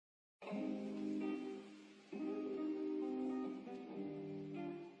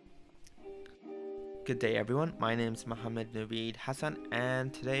Good day everyone, my name is Mohammed Naveed Hassan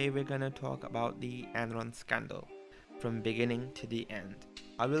and today we're going to talk about the Enron scandal from beginning to the end.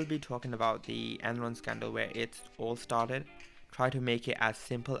 I will be talking about the Enron scandal where it all started, try to make it as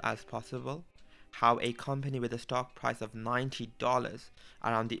simple as possible, how a company with a stock price of $90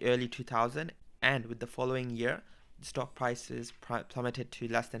 around the early 2000s and with the following year, the stock prices plummeted to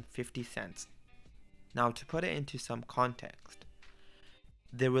less than 50 cents. Now to put it into some context,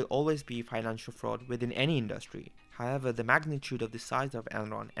 there will always be financial fraud within any industry. However, the magnitude of the size of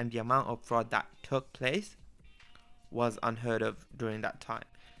Enron and the amount of fraud that took place was unheard of during that time,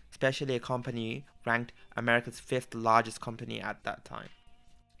 especially a company ranked America's fifth largest company at that time.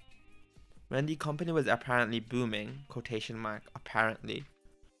 When the company was apparently booming, quotation mark apparently,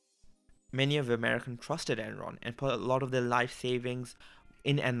 many of Americans trusted Enron and put a lot of their life savings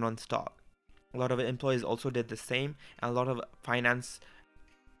in Enron stock. A lot of employees also did the same, and a lot of finance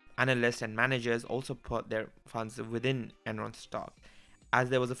analysts and managers also put their funds within Enron stock. As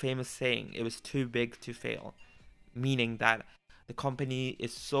there was a famous saying, it was too big to fail, meaning that the company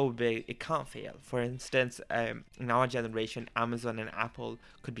is so big it can't fail. For instance, in our generation, Amazon and Apple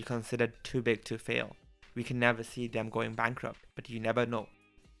could be considered too big to fail. We can never see them going bankrupt, but you never know.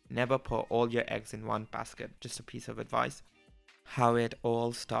 Never put all your eggs in one basket. Just a piece of advice. How it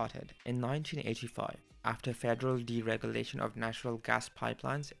all started. In 1985, after federal deregulation of natural gas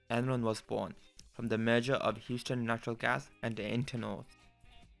pipelines, Enron was born from the merger of Houston Natural Gas and Internorth.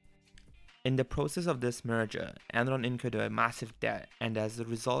 In the process of this merger, Enron incurred a massive debt and as a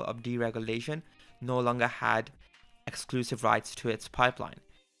result of deregulation, no longer had exclusive rights to its pipeline.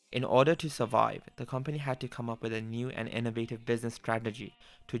 In order to survive, the company had to come up with a new and innovative business strategy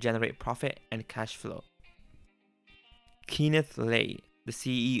to generate profit and cash flow. Kenneth Lay, the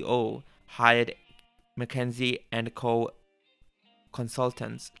CEO, hired McKinsey & Co.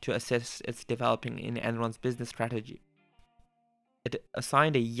 consultants to assist its developing in Enron's business strategy. It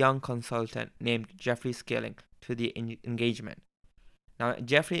assigned a young consultant named Jeffrey Skilling to the engagement. Now,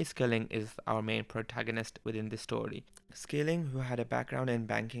 Jeffrey Skilling is our main protagonist within this story. Skilling, who had a background in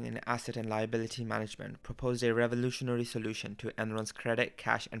banking and asset and liability management, proposed a revolutionary solution to Enron's credit,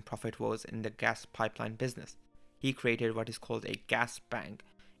 cash, and profit woes in the gas pipeline business. He created what is called a gas bank,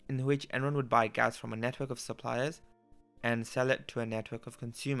 in which Enron would buy gas from a network of suppliers and sell it to a network of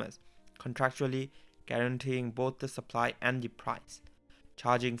consumers, contractually guaranteeing both the supply and the price,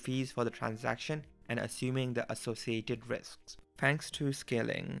 charging fees for the transaction, and assuming the associated risks. Thanks to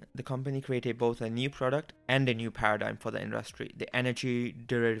scaling, the company created both a new product and a new paradigm for the industry, the energy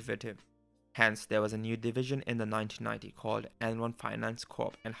derivative. Hence, there was a new division in the 1990s called Enron Finance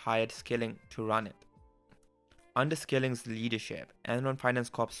Corp and hired Skilling to run it. Under Skilling's leadership, Enron Finance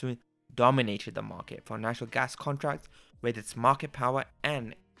Corp soon dominated the market for natural gas contracts with its market power,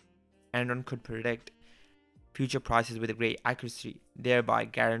 and Enron could predict future prices with great accuracy, thereby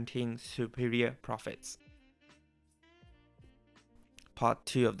guaranteeing superior profits. Part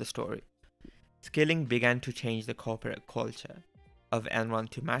 2 of the story. Skilling began to change the corporate culture of Enron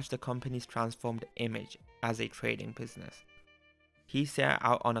to match the company's transformed image as a trading business. He set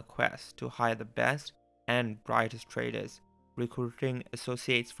out on a quest to hire the best and brightest traders, recruiting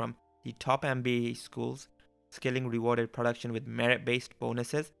associates from the top MBA schools. Skilling rewarded production with merit-based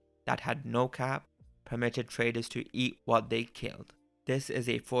bonuses that had no cap, permitted traders to eat what they killed. This is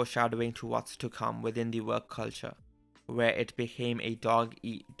a foreshadowing to what's to come within the work culture, where it became a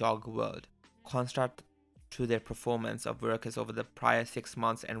dog-eat-dog world. Contrast to their performance of workers over the prior 6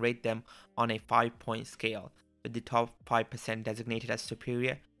 months and rate them on a 5-point scale, with the top 5% designated as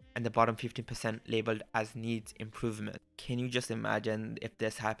superior and the bottom 15% labeled as needs improvement. Can you just imagine if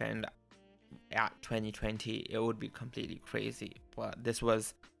this happened at 2020? It would be completely crazy, but this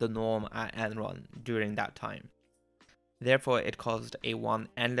was the norm at Enron during that time. Therefore, it caused one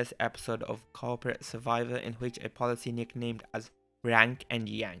endless episode of Corporate Survivor in which a policy nicknamed as Rank and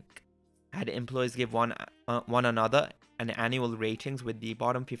Yank had employees give one another an annual ratings, with the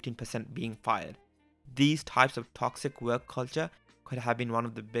bottom 15% being fired. These types of toxic work culture could have been one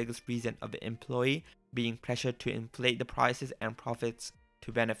of the biggest reasons of the employee being pressured to inflate the prices and profits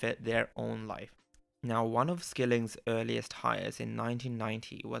to benefit their own life. Now, one of Skilling's earliest hires in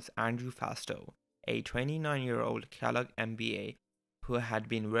 1990 was Andrew Fastow, a 29-year-old Kellogg MBA who had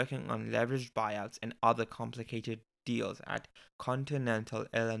been working on leveraged buyouts and other complicated deals at Continental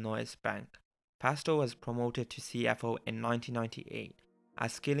Illinois Bank. Fastow was promoted to CFO in 1998.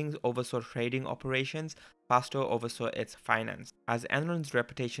 As Skilling oversaw trading operations, Fastow oversaw its finance. As Enron's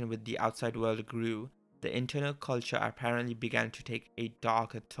reputation with the outside world grew, the internal culture apparently began to take a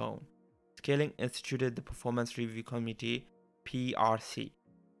darker tone. Skilling instituted the Performance Review Committee, PRC,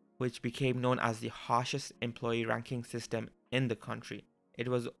 which became known as the harshest employee ranking system in the country. It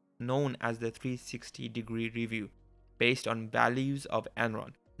was known as the 360-degree review, based on values of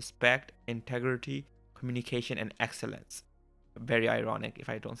Enron: respect, integrity, communication, and excellence. Very ironic if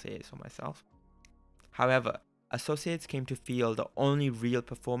I don't say so myself. However, associates came to feel the only real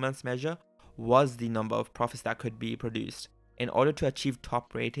performance measure was the number of profits that could be produced. In order to achieve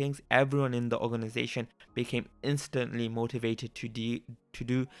top ratings, everyone in the organization became instantly motivated to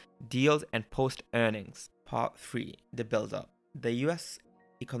do deals and post earnings. Part 3: The Build-Up. The US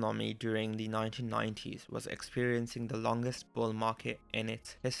economy during the 1990s was experiencing the longest bull market in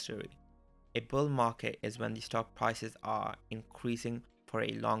its history. A bull market is when the stock prices are increasing for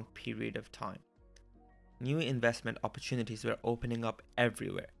a long period of time. New investment opportunities were opening up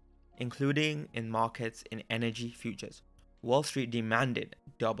everywhere, including in markets in energy futures. Wall Street demanded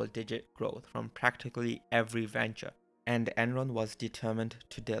double-digit growth from practically every venture, and Enron was determined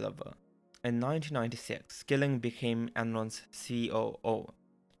to deliver. In 1996, Skilling became Enron's COO.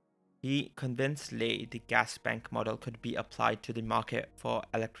 He convinced Lay the gas bank model could be applied to the market for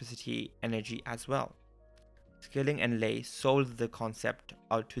electricity energy as well. Skilling and Lay sold the concept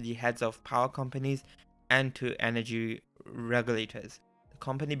out to the heads of power companies and to energy regulators. The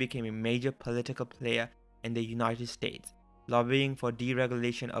company became a major political player in the United States, lobbying for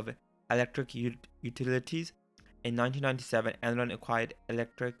deregulation of electric utilities. In 1997, Enron acquired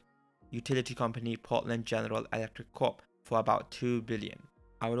electric utility company Portland General Electric Corp. For about $2 billion.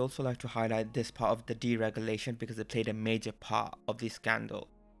 I would also like to highlight this part of the deregulation because it played a major part of the scandal.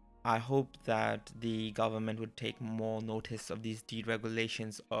 I hope that the government would take more notice of these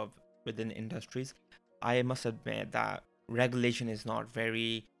deregulations of within industries. I must admit that regulation is not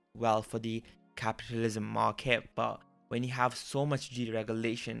very well for the capitalism market, but when you have so much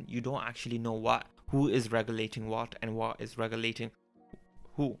deregulation, you don't actually know who is regulating what and what is regulating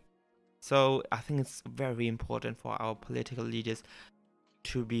who. So I think it's very important for our political leaders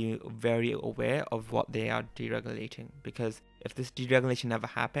to be very aware of what they are deregulating, because if this deregulation never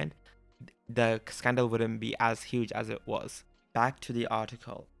happened, the scandal wouldn't be as huge as it was. Back to the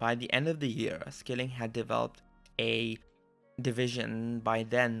article. By the end of the year, Skilling had developed a division by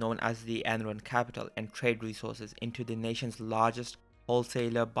then known as the Enron Capital and Trade Resources into the nation's largest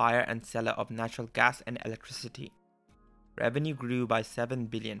wholesaler, buyer and seller of natural gas and electricity. Revenue grew by $7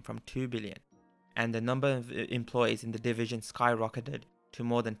 billion from $2 billion, and the number of employees in the division skyrocketed to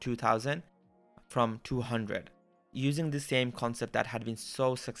more than 2,000 from 200. Using the same concept that had been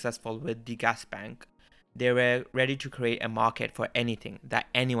so successful with the gas bank, they were ready to create a market for anything that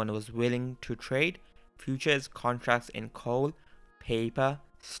anyone was willing to trade: futures, contracts in coal, paper,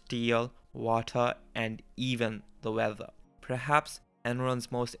 steel, water, and even the weather. Perhaps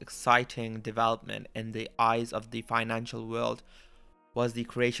Enron's most exciting development in the eyes of the financial world was the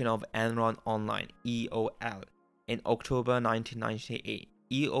creation of Enron Online (EOL) in October 1998.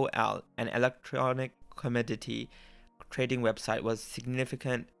 EOL, an electronic commodity trading website, was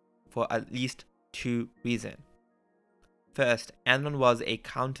significant for at least two reasons. First, Enron was a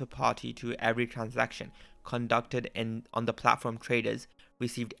counterparty to every transaction conducted on the platform. Traders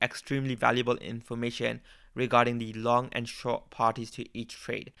received extremely valuable information regarding the long and short parties to each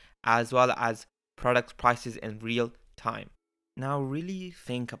trade, as well as product prices in real time. Now really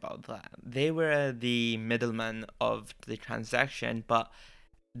think about that. They were the middleman of the transaction, but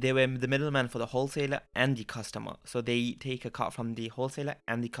they were the middleman for the wholesaler and the customer. So they take a cut from the wholesaler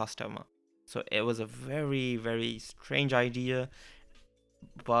and the customer. So it was a very, very strange idea,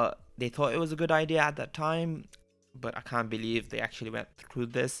 but they thought it was a good idea at that time. But I can't believe they actually went through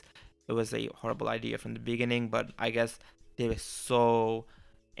this. It was a horrible idea from the beginning, but I guess they were so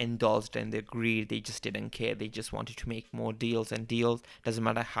indulged in their greed, they just didn't care. They just wanted to make more deals and deals. Doesn't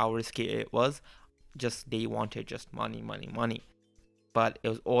matter how risky it was, just they wanted just money, money, money. But it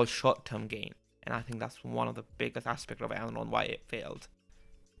was all short-term gain, and I think that's one of the biggest aspects of Enron why it failed.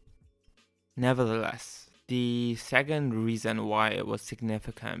 Nevertheless, the second reason why it was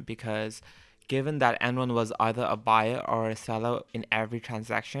significant, because given that Enron was either a buyer or a seller in every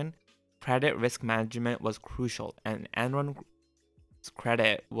transaction, credit risk management was crucial, and Enron's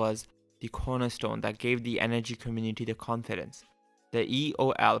credit was the cornerstone that gave the energy community the confidence. The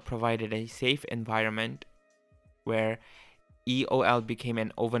EOL provided a safe environment where EOL became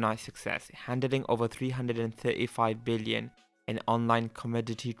an overnight success, handling over $335 billion in online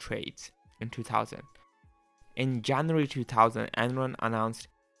commodity trades in 2000. In January 2000, Enron announced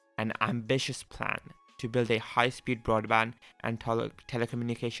an ambitious plan to build a high-speed broadband and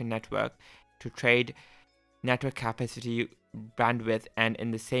telecommunication network to trade network capacity, bandwidth, and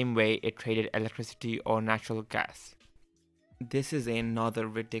in the same way it traded electricity or natural gas. This is another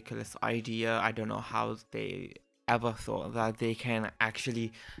ridiculous idea. I don't know how they ever thought that they can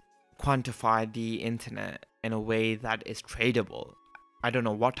actually quantify the internet in a way that is tradable. I don't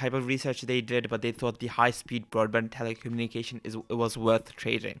know what type of research they did, but they thought the high-speed broadband telecommunication was worth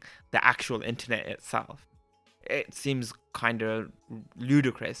trading, the actual internet itself. It seems kind of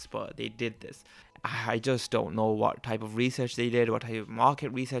ludicrous, but they did this. I just don't know what type of research they did, what type of market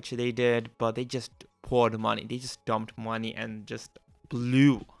research they did, but they just poured money. They just dumped money and just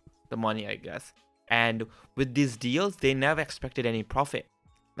blew the money, I guess. And with these deals, they never expected any profit.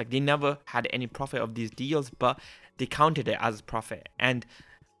 Like, they never had any profit of these deals, but they counted it as profit. And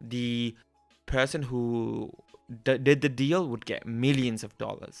the person who did the deal would get millions of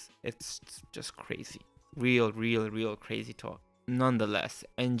dollars. It's just crazy. Real crazy talk. Nonetheless,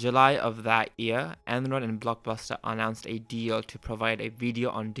 in July of that year, Enron and Blockbuster announced a deal to provide a video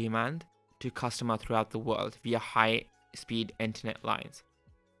on demand to customers throughout the world via high-speed internet lines.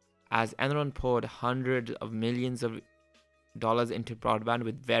 As Enron poured hundreds of millions of dollars into broadband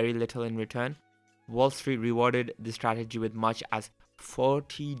with very little in return, Wall Street rewarded the strategy with much as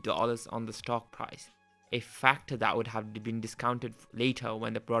 $40 on the stock price, a factor that would have been discounted later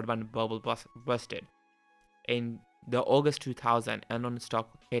when the broadband bubble busted. In the August 2000, Enron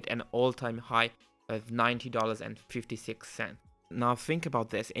stock hit an all-time high of $90.56. Now think about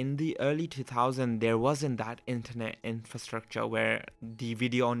this. In the early 2000s, there wasn't that internet infrastructure where the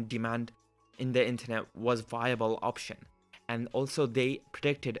video on demand in the internet was a viable option. And also they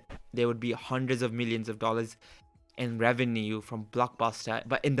predicted there would be hundreds of millions of dollars in revenue from Blockbuster,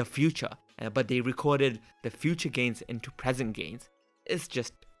 but in the future. But they recorded the future gains into present gains. It's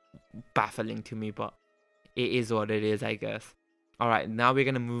just baffling to me, but it is what it is, I guess. Alright, now we're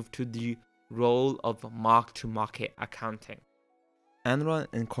going to move to the role of mark-to-market accounting. Enron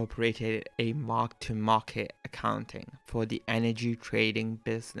incorporated a mark-to-market accounting for the energy trading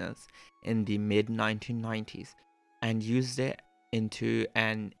business in the mid-1990s and used it into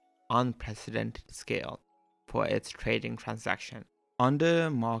an unprecedented scale for its trading transaction. Under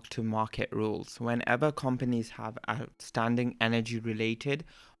mark-to-market rules, whenever companies have outstanding energy-related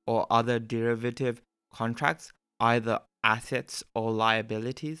or other derivative contracts, either assets or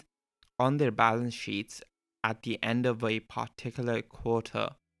liabilities, on their balance sheets at the end of a particular quarter,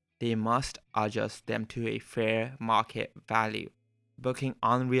 they must adjust them to a fair market value, booking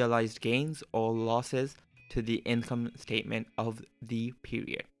unrealized gains or losses to the income statement of the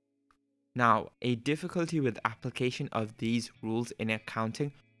period. Now, a difficulty with application of these rules in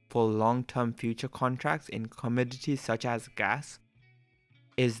accounting for long-term future contracts in commodities such as gas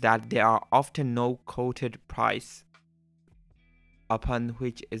is that there are often no quoted price upon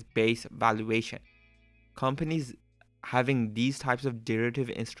which is based valuation. Companies having these types of derivative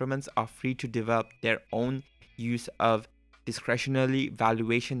instruments are free to develop their own use of discretionary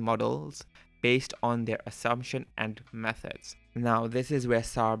valuation models based on their assumption and methods. Now, this is where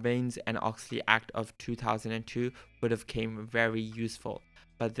Sarbanes-Oxley Act of 2002 would have came very useful,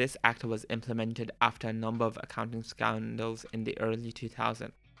 but this act was implemented after a number of accounting scandals in the early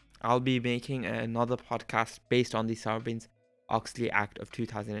 2000s. I'll be making another podcast based on the Sarbanes-Oxley Act of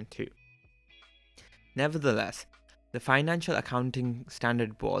 2002. Nevertheless, the Financial Accounting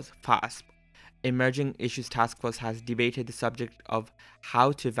Standard Board, FASB, Emerging Issues Task Force has debated the subject of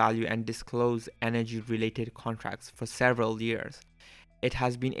how to value and disclose energy-related contracts for several years. It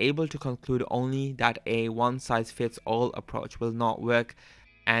has been able to conclude only that a one-size-fits-all approach will not work,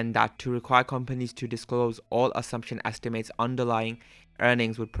 and that to require companies to disclose all assumption estimates underlying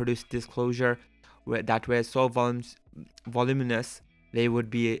earnings would produce disclosure that were so voluminous they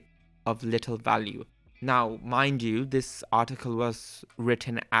would be of little value. Now, mind you, this article was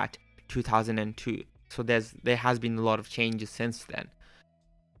written at 2002, so there has been a lot of changes since then.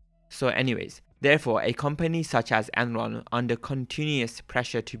 So anyways, therefore, a company such as Enron, under continuous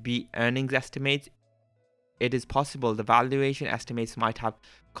pressure to beat earnings estimates, it is possible the valuation estimates might have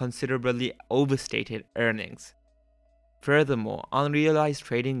considerably overstated earnings. Furthermore, unrealized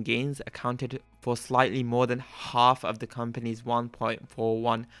trading gains accounted for slightly more than half of the company's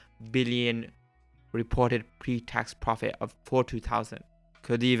 $1.41 billion reported pre-tax profit for 2000.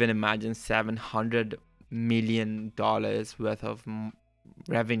 Could you even imagine $700 million worth of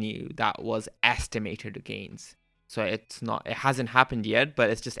revenue that was estimated gains? So it hasn't happened yet, but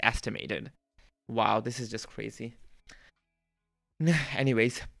it's just estimated. Wow, this is just crazy.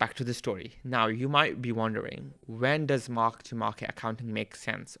 Anyways, back to the story. Now, you might be wondering, when does mark-to-market accounting make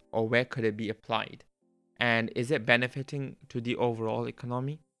sense, or where could it be applied? And is it benefiting to the overall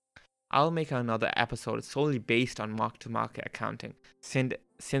economy? I'll make another episode solely based on mark-to-market accounting,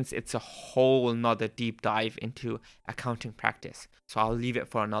 since it's a whole nother deep dive into accounting practice. So I'll leave it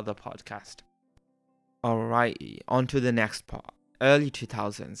for another podcast. Alright, on to the next part. Early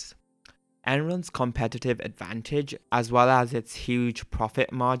 2000s. Enron's competitive advantage, as well as its huge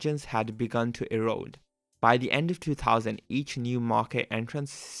profit margins, had begun to erode. By the end of 2000, each new market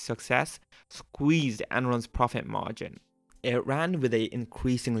entrant's success squeezed Enron's profit margin. It ran with an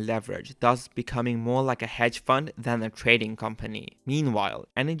increasing leverage, thus becoming more like a hedge fund than a trading company. Meanwhile,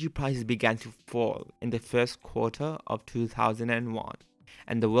 energy prices began to fall in the first quarter of 2001,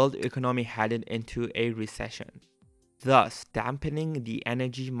 and the world economy headed into a recession, thus dampening the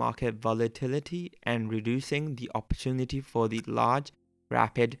energy market volatility and reducing the opportunity for the large,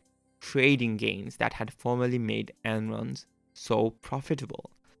 rapid trading gains that had formerly made Enron so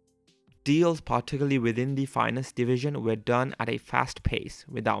profitable. Deals, particularly within the finance division, were done at a fast pace,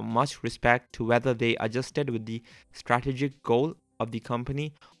 without much respect to whether they adjusted with the strategic goal of the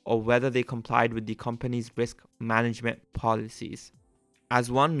company or whether they complied with the company's risk management policies. As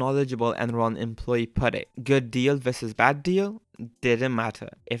one knowledgeable Enron employee put it, good deal versus bad deal didn't matter.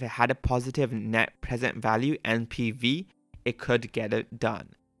 If it had a positive net present value (NPV), it could get it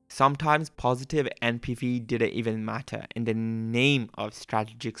done. Sometimes positive NPV didn't even matter in the name of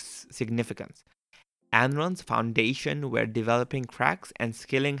strategic significance. Enron's foundation were developing cracks and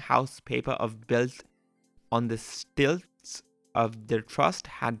skilling house paper of built on the stilts of their trust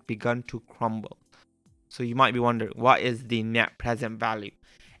had begun to crumble. So you might be wondering, what is the net present value?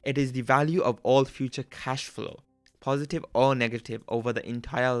 It is the value of all future cash flow, positive or negative, over the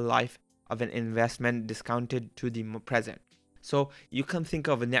entire life of an investment discounted to the present. So you can think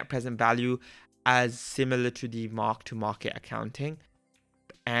of a net present value as similar to the mark-to-market accounting.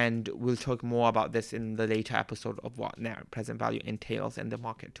 And we'll talk more about this in the later episode of what net present value entails and the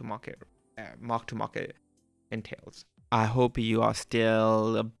mark-to-market entails. I hope you are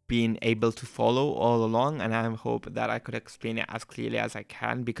still being able to follow all along, and I hope that I could explain it as clearly as I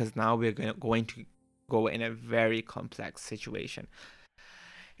can, because now we're going to go in a very complex situation.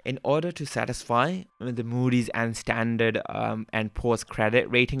 In order to satisfy the Moody's and Standard and Poor's credit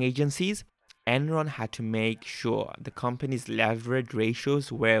rating agencies, Enron had to make sure the company's leverage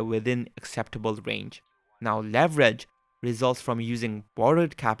ratios were within acceptable range. Now, leverage results from using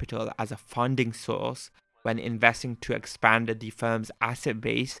borrowed capital as a funding source when investing to expand the firm's asset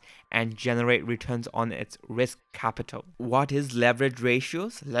base and generate returns on its risk capital. What is leverage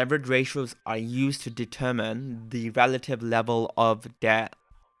ratios? Leverage ratios are used to determine the relative level of debt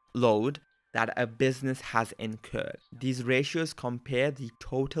load that a business has incurred. These ratios compare the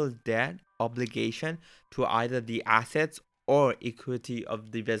total debt obligation to either the assets or equity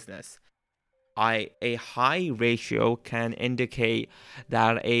of the business. A high ratio can indicate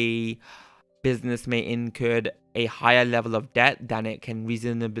that a business may incur a higher level of debt than it can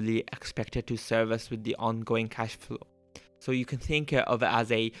reasonably expect to service with the ongoing cash flow. So you can think of it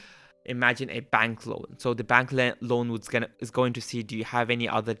as imagine a bank loan. So the bank loan is going to see, do you have any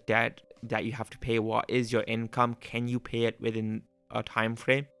other debt that you have to pay? What is your income? Can you pay it within a time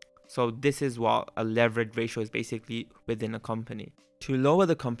frame? So this is what a leverage ratio is basically within a company. To lower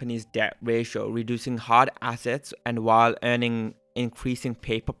the company's debt ratio, reducing hard assets and while increasing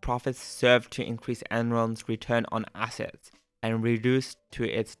paper profits served to increase Enron's return on assets and reduce to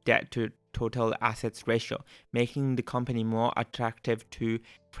its debt to total assets ratio, making the company more attractive to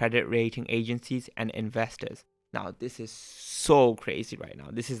credit rating agencies and investors. Now, this is so crazy right now.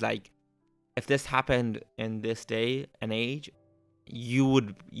 This is like, if this happened in this day and age,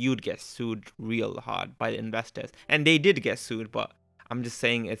 you'd get sued real hard by the investors. And they did get sued, but I'm just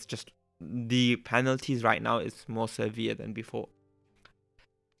saying it's just the penalties right now is more severe than before,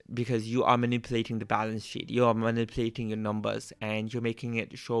 because you are manipulating the balance sheet, you are manipulating your numbers, and you're making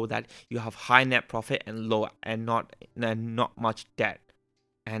it show that you have high net profit and low and not much debt.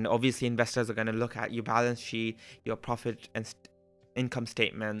 And obviously investors are going to look at your balance sheet, your profit and income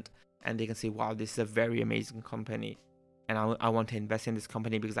statement, and they can say, wow, this is a very amazing company, and I want to invest in this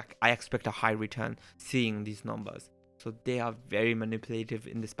company because I expect a high return seeing these numbers. So they are very manipulative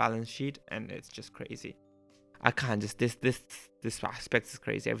in this balance sheet, and it's just crazy. I can't just this aspect is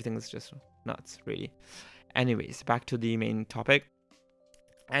crazy. Everything is just nuts, really. Anyways, back to the main topic.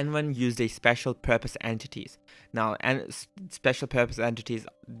 Enron used a special purpose entities. Now, and special purpose entities,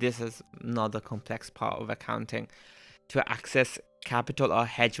 this is another complex part of accounting, to access capital or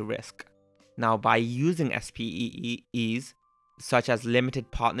hedge risk. Now, by using SPEs, such as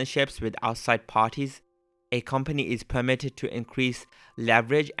limited partnerships with outside parties, a company is permitted to increase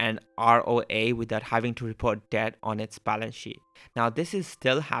leverage and ROA without having to report debt on its balance sheet. Now, this is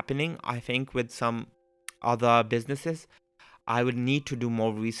still happening, I think, with some other businesses. I would need to do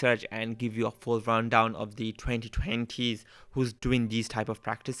more research and give you a full rundown of the 2020s who's doing these type of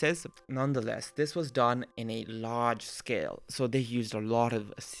practices. Nonetheless, this was done in a large scale, so they used a lot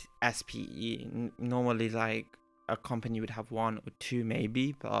of SPE. Normally, like a company would have one or two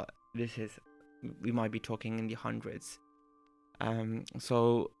maybe, but we might be talking in the hundreds.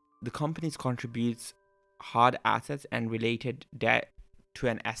 So the companies contributes hard assets and related debt to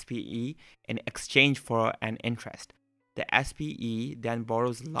an SPE in exchange for an interest. The SPE then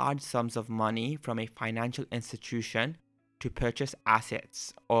borrows large sums of money from a financial institution to purchase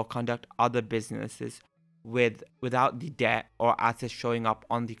assets or conduct other businesses without the debt or assets showing up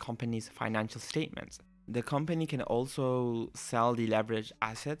on the company's financial statements. The company can also sell the leveraged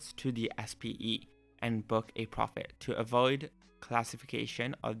assets to the SPE and book a profit to avoid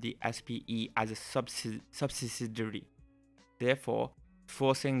classification of the SPE as a subsidiary, therefore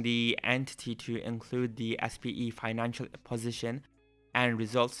forcing the entity to include the SPE financial position and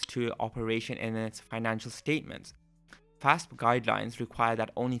results to operation in its financial statements. FASB guidelines require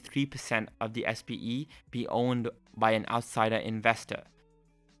that only 3% of the SPE be owned by an outsider investor.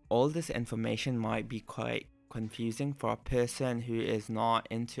 All this information might be quite confusing for a person who is not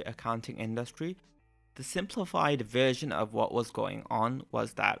into accounting industry. The simplified version of what was going on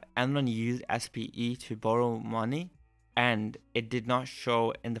was that Enron used SPE to borrow money and it did not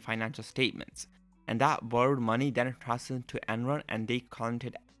show in the financial statements. And that borrowed money then transferred to Enron and they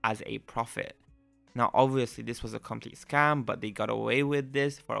counted as a profit. Now obviously this was a complete scam, but they got away with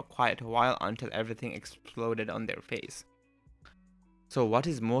this for quite a while until everything exploded on their face. So what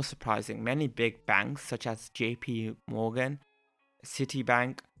is more surprising, many big banks such as JP Morgan,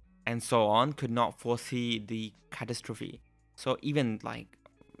 Citibank, and so on could not foresee the catastrophe. So even like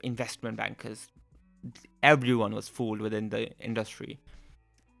investment bankers, everyone was fooled within the industry.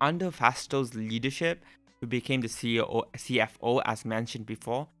 Under Fasto's leadership, who became the CFO as mentioned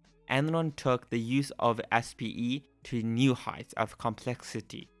before, Enron took the use of SPE to new heights of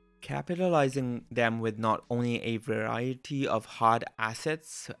complexity, capitalizing them with not only a variety of hard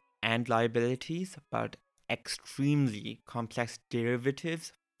assets and liabilities, but extremely complex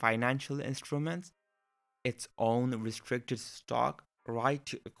derivatives, financial instruments, its own restricted stock, right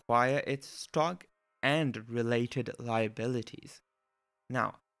to acquire its stock, and related liabilities.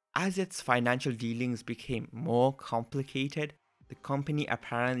 Now, as its financial dealings became more complicated, the company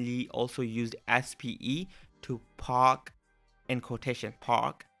apparently also used SPE to park, in quotation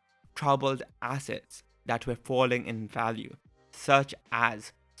park, troubled assets that were falling in value, such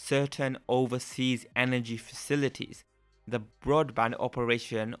as certain overseas energy facilities, the broadband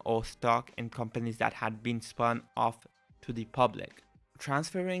operation or stock in companies that had been spun off to the public.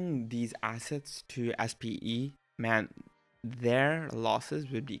 Transferring these assets to SPE meant their losses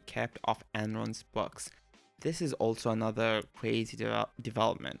would be kept off Enron's books. This is also another crazy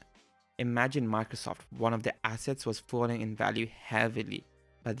development. Imagine Microsoft, one of their assets was falling in value heavily,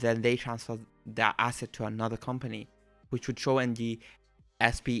 but then they transferred that asset to another company, which would show in the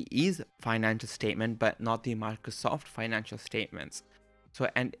SPE's financial statement, but not the Microsoft financial statements. So,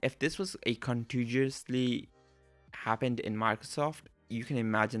 and if this was a contagiously happened in Microsoft, you can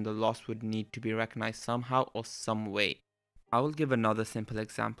imagine the loss would need to be recognized somehow or some way. I will give another simple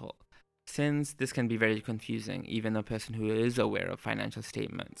example, since this can be very confusing, even a person who is aware of financial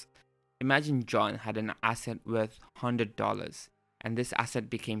statements. Imagine John had an asset worth $100 and this asset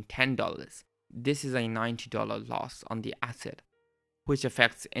became $10. This is a $90 loss on the asset, which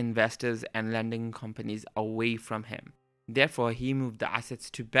affects investors and lending companies away from him. Therefore, he moved the assets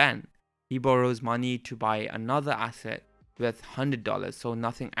to Ben. He borrows money to buy another asset worth $100, so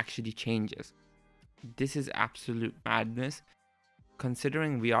nothing actually changes. This is absolute madness.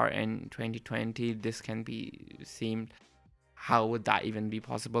 Considering we are in 2020, this can be seemed, how would that even be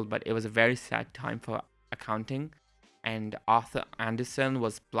possible? But it was a very sad time for accounting, and Arthur Andersen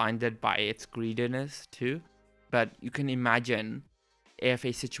was blinded by its greediness too. But you can imagine if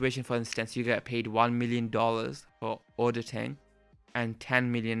a situation, for instance, you get paid $1 million for auditing and $10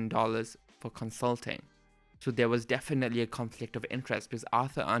 million for consulting. So there was definitely a conflict of interest because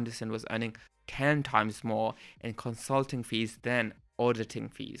Arthur Andersen was earning 10 times more in consulting fees than auditing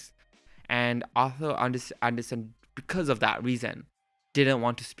fees. And Arthur Andersen, because of that reason, didn't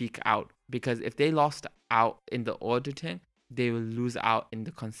want to speak out, because if they lost out in the auditing, they will lose out in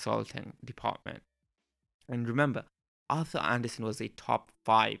the consulting department. And remember, Arthur Andersen was a top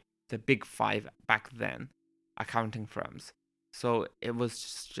 5, the big 5 back then, accounting firms. So it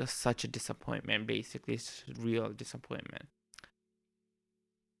was just such a disappointment, basically. It's a real disappointment.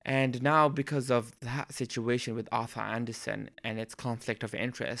 And now, because of that situation with Arthur Andersen and its conflict of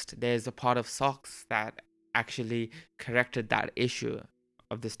interest, there's a pot of SOX that actually corrected that issue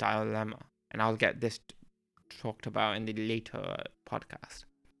of this dilemma, and I'll get this talked about in the later podcast.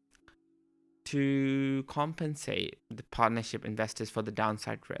 To compensate the partnership investors for the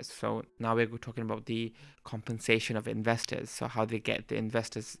downside risk. So now we're talking about the compensation of investors. So how they get the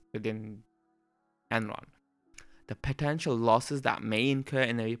investors within Enron. The potential losses that may incur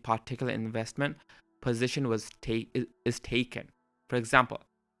in a particular investment position is taken. For example,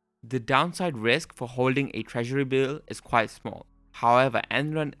 the downside risk for holding a treasury bill is quite small. However,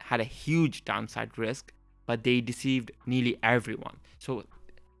 Enron had a huge downside risk, but they deceived nearly everyone. So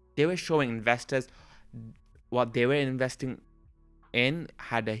they were showing investors what they were investing in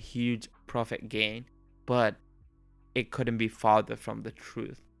had a huge profit gain, but it couldn't be farther from the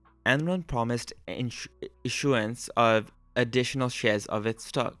truth. Enron promised issuance of additional shares of its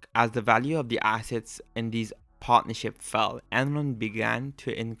stock. As the value of the assets in these partnership fell, Enron began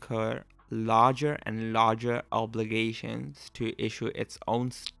to incur larger and larger obligations to issue its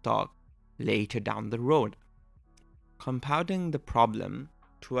own stock later down the road. Compounding the problem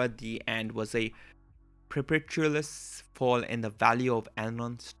toward the end was a precipitous fall in the value of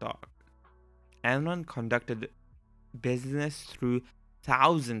Enron stock. Enron conducted business through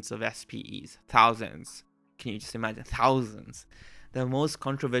thousands of SPEs. Thousands. Can you just imagine? Thousands. The most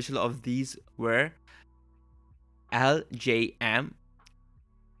controversial of these were LJM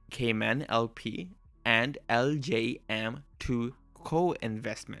Cayman LP and LJM2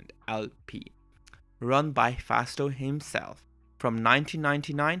 Co-Investment LP, run by Fasto himself from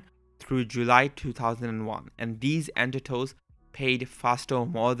 1999 through July 2001, and these entities paid Fasto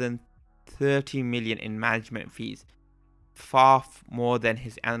more than $30 million in management fees, far more than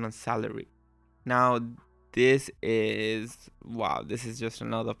his annual salary. Now, this is just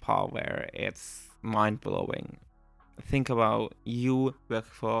another part where it's mind-blowing. Think about you work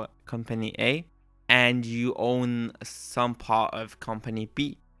for company A and you own some part of company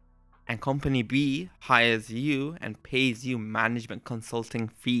B, and company B hires you and pays you management consulting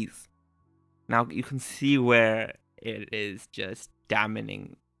fees. Now you can see where it is just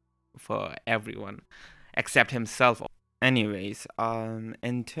damning for everyone except himself. Anyways,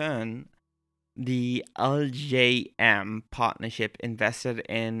 in turn, the LJM partnership invested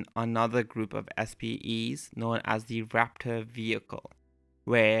in another group of SPEs known as the Raptor vehicle,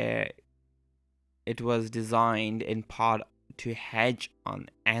 where it was designed in part to hedge on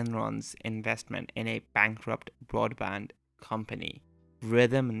Enron's investment in a bankrupt broadband company,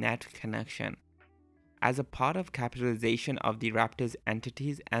 Rhythm Net Connection. As a part of capitalization of the Raptor's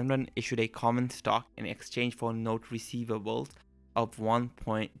entities, Enron issued a common stock in exchange for note receivables of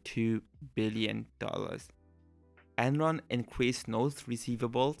 $1.2 billion. Enron increased notes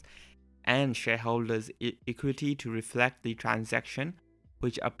receivables and shareholders' equity to reflect the transaction,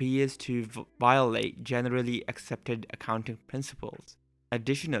 which appears to violate generally accepted accounting principles.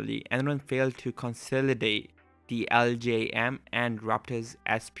 Additionally, Enron failed to consolidate the LJM and Raptor's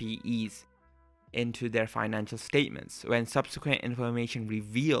SPEs into their financial statements, when subsequent information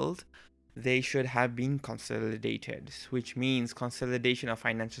revealed they should have been consolidated, which means consolidation of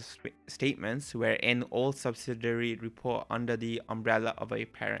financial statements wherein all subsidiaries report under the umbrella of a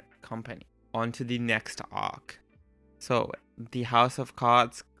parent company. On to the next arc. So, the House of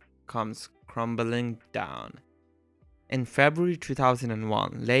Cards comes crumbling down. In February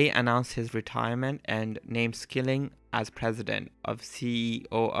 2001, Lay announced his retirement and named Skilling as president of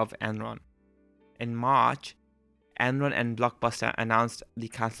CEO of Enron. In March, Enron and Blockbuster announced the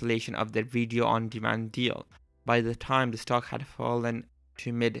cancellation of their video-on-demand deal. By the time the stock had fallen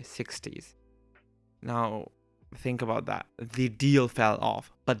to mid-60s. Now, think about that. The deal fell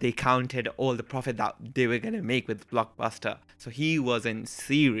off, but they counted all the profit that they were going to make with Blockbuster. So he was in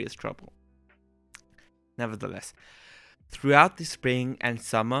serious trouble. Nevertheless, throughout the spring and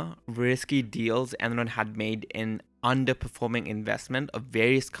summer, risky deals Enron had made in underperforming investment of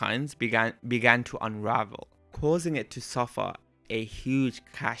various kinds began to unravel, causing it to suffer a huge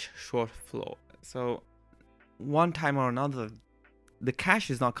cash shortfall. So, one time or another, the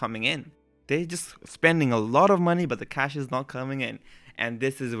cash is not coming in. They're just spending a lot of money, but the cash is not coming in. And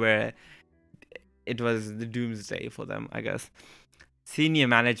this is where it was the doomsday for them, I guess. Senior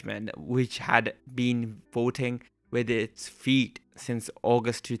management, which had been voting with its feet since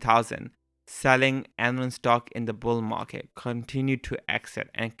August 2000, selling Enron stock in the bull market, continued to exit,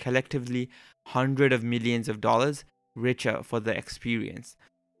 and collectively hundreds of millions of dollars richer for the experience.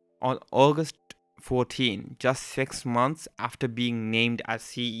 On August 14, just 6 months after being named as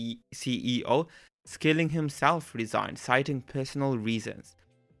CEO, Skilling himself resigned, citing personal reasons.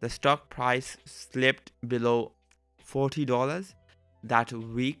 The stock price slipped below $40 that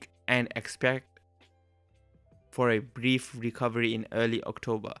week and for a brief recovery in early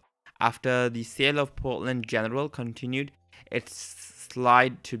October. After the sale of Portland General continued its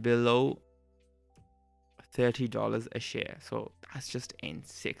slide to below $30 a share. So that's just in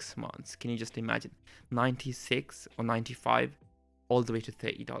 6 months. Can you just imagine? 96 or 95 all the way to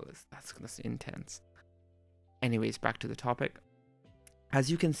 $30. That's intense. Anyways, back to the topic. As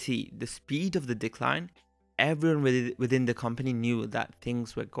you can see, the speed of the decline, everyone within the company knew that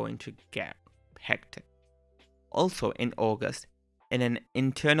things were going to get hectic. Also in August, in an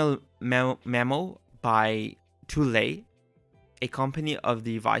internal memo by Tulay, a company of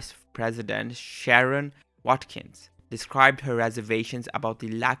the vice president, Sharon Watkins, described her reservations about the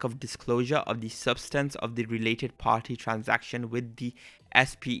lack of disclosure of the substance of the related party transaction with the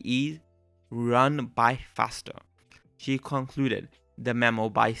SPEs run by Faster. She concluded the memo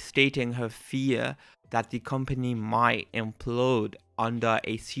by stating her fear that the company might implode under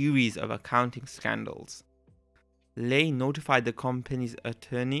a series of accounting scandals. Lay notified the company's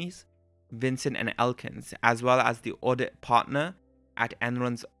attorneys, Vincent and Elkins, as well as the audit partner at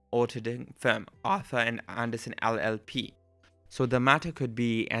Enron's auditing firm, Arthur and Anderson LLP, so the matter could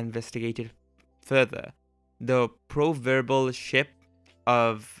be investigated further. The proverbial ship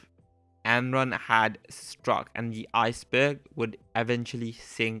of Enron had struck and the iceberg would eventually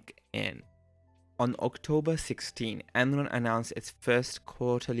sink in. On October 16, Enron announced its first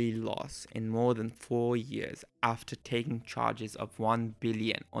quarterly loss in more than 4 years after taking charges of $1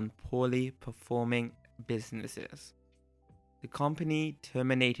 billion on poorly performing businesses. The company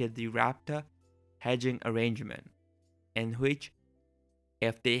terminated the Raptor hedging arrangement, in which,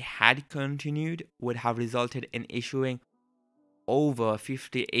 if they had continued, would have resulted in issuing over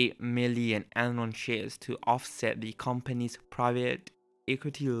 58 million Enron shares to offset the company's private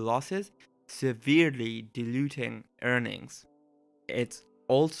equity losses, severely diluting earnings. It's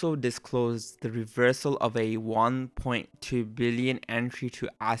also disclosed the reversal of a $1.2 billion entry to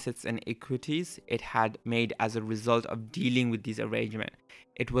assets and equities it had made as a result of dealing with this arrangement.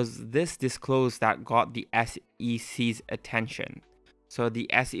 It was this disclosure that got the SEC's attention. So the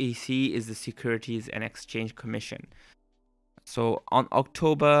SEC is the Securities and Exchange Commission. So on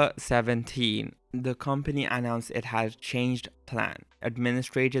October 17, the company announced it had changed plan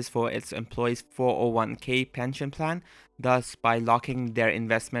administrators for its employees' 401k pension plan, thus by locking their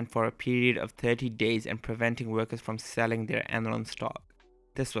investment for a period of 30 days and preventing workers from selling their Enron stock.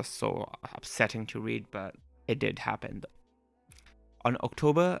 This was so upsetting to read, but it did happen though. On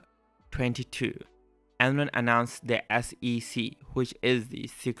October 22, Enron announced the SEC, which is the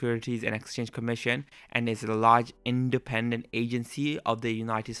Securities and Exchange Commission and is a large independent agency of the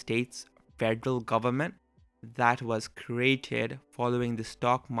United States federal government that was created following the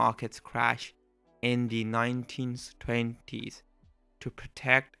stock market's crash in the 1920s to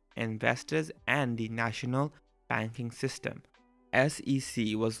protect investors and the national banking system.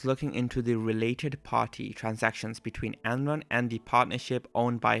 SEC was looking into the related party transactions between Enron and the partnership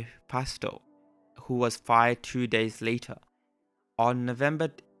owned by Fasto, who was fired 2 days later. On November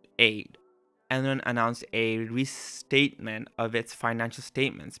 8, Enron announced a restatement of its financial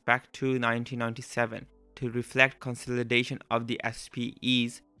statements back to 1997 to reflect consolidation of the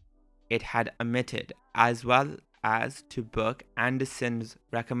SPEs it had omitted, as well as to book Anderson's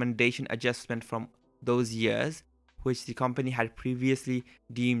recommendation adjustment from those years, which the company had previously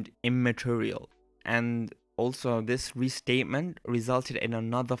deemed immaterial. And also, this restatement resulted in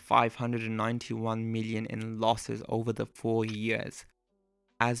another $591 million in losses over the 4 years,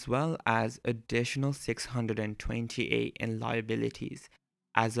 as well as additional $628 in liabilities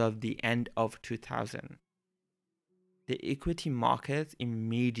as of the end of 2000. The equity markets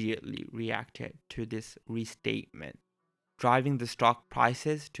immediately reacted to this restatement, driving the stock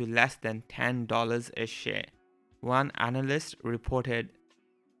prices to less than $10 a share. One analyst reported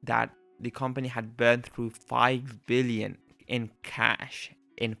that the company had burned through $5 billion in cash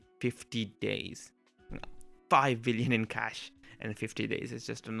in 50 days. $5 billion in cash in 50 days is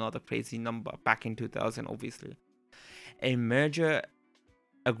just another crazy number back in 2000, obviously. A merger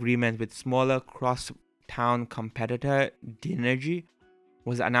agreement with smaller cross-town competitor Dinergy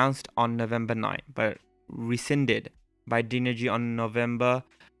was announced on November 9, but rescinded by Dinergy on November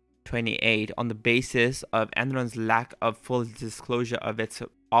 28 on the basis of Enron's lack of full disclosure of its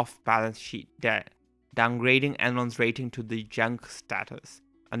off-balance sheet debt, downgrading Enron's rating to the junk status.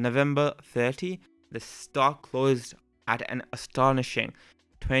 On November 30, the stock closed at an astonishing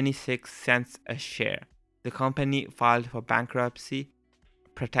 26 cents a share. The company filed for bankruptcy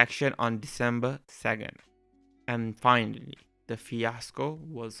protection on December 2nd. And finally, the fiasco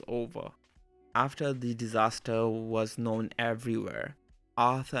was over. After the disaster was known everywhere,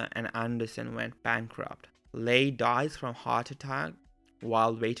 Arthur and Anderson went bankrupt. Lay dies from heart attack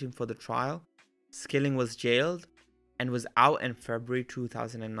while waiting for the trial. Skilling was jailed and was out in February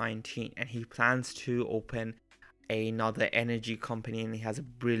 2019, and he plans to open another energy company, and he has a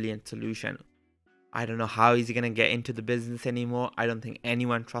brilliant solution. I don't know how he's going to get into the business anymore. I don't think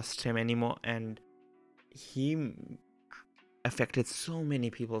anyone trusts him anymore, and he affected so many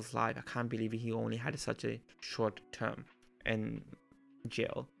people's life. I can't believe he only had such a short term in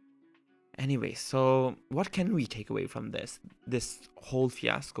jail. Anyway, so what can we take away from this whole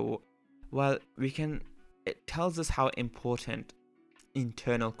fiasco? Well, it tells us how important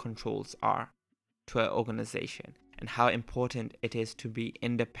internal controls are to an organization, and how important it is to be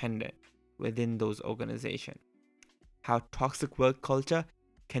independent within those organizations. How toxic work culture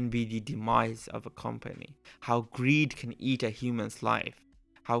can be the demise of a company. How greed can eat a human's life.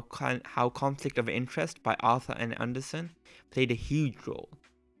 How conflict of interest by Arthur and Anderson played a huge role,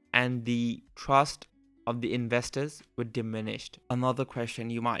 and the trust of the investors would diminished. Another question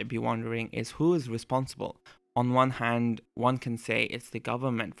you might be wondering is, who is responsible? On one hand, one can say it's the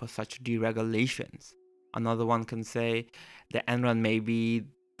government for such deregulations. Another one can say the Enron, maybe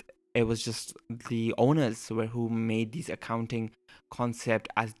it was just the owners who made these accounting concept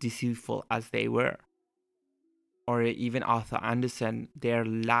as deceitful as they were. Or even Arthur Anderson, their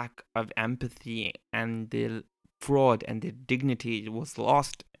lack of empathy and the fraud and their dignity was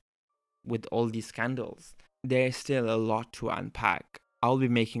lost with all these scandals. There's still a lot to unpack. I'll be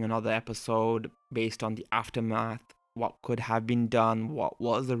making another episode based on the aftermath, what could have been done, what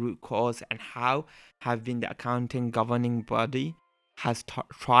was the root cause, and how have been the accounting governing body has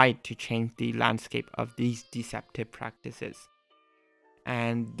tried to change the landscape of these deceptive practices.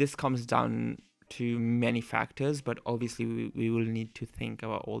 And this comes down to many factors, but obviously we will need to think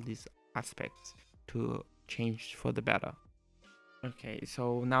about all these aspects to change for the better. Okay,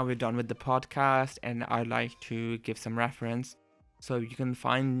 so now we're done with the podcast, and I'd like to give some reference. So you can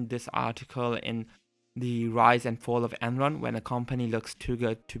find this article in The Rise and Fall of Enron, When a Company Looks Too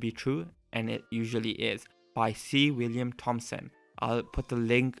Good to Be True, and it usually is, by C. William Thompson. I'll put the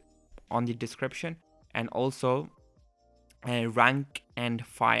link on the description, and also Rank and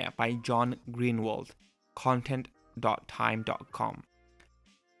Fire by John Greenwald, content.time.com.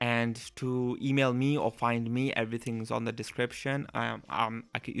 And to email me or find me, everything's on the description.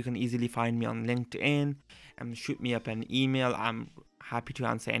 You can easily find me on LinkedIn and shoot me up an email. I'm happy to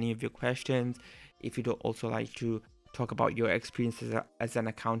answer any of your questions. If you'd also like to talk about your experiences as an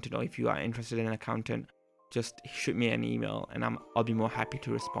accountant, or if you are interested in an accountant, just shoot me an email and I'll be more happy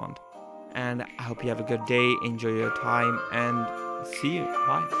to respond. And I hope you have a good day, enjoy your time, and see you.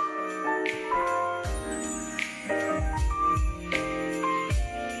 Bye.